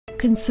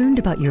concerned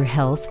about your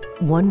health,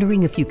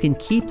 wondering if you can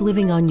keep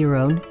living on your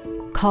own?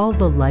 Call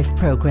the LIFE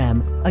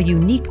program, a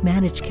unique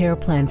managed care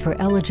plan for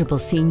eligible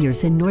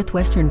seniors in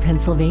northwestern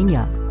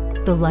Pennsylvania.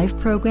 The LIFE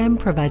program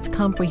provides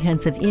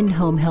comprehensive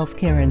in-home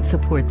healthcare and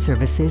support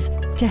services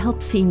to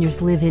help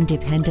seniors live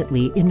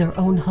independently in their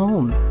own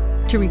home.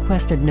 To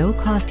request a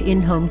no-cost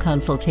in-home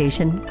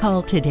consultation,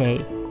 call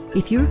today.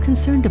 If you're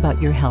concerned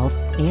about your health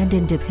and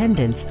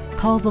independence,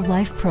 call the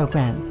LIFE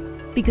program,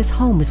 because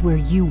home is where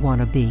you want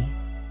to be.